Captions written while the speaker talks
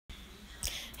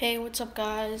Hey, what's up,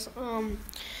 guys?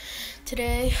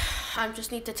 Today I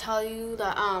just need to tell you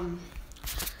that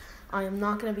I am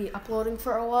not gonna be uploading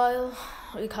for a while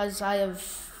because I have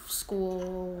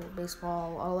school,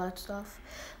 baseball, all that stuff.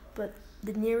 But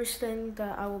the nearest thing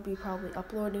that I will be probably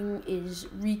uploading is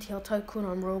Retail Tycoon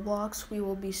on Roblox. We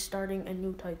will be starting a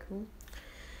new tycoon.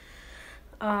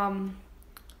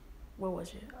 What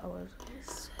was it? I was gonna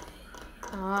say.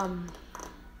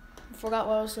 Forgot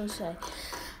what I was gonna say.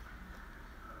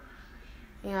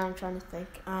 Yeah, I'm trying to think.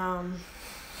 I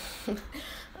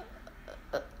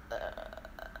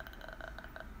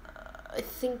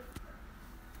think,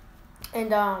 and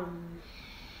never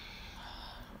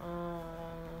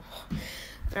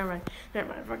mind,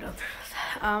 forgot.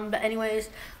 But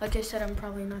anyways, like I said, I'm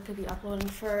probably not gonna be uploading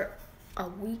for a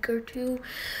week or two.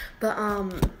 But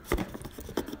I'm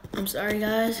sorry,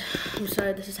 guys. I'm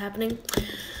sorry this is happening.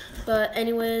 But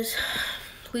anyways,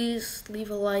 please leave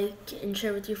a like and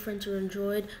share with your friends who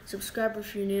enjoyed. Subscribe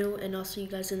if you're new, and I'll see you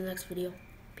guys in the next video.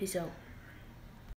 Peace out.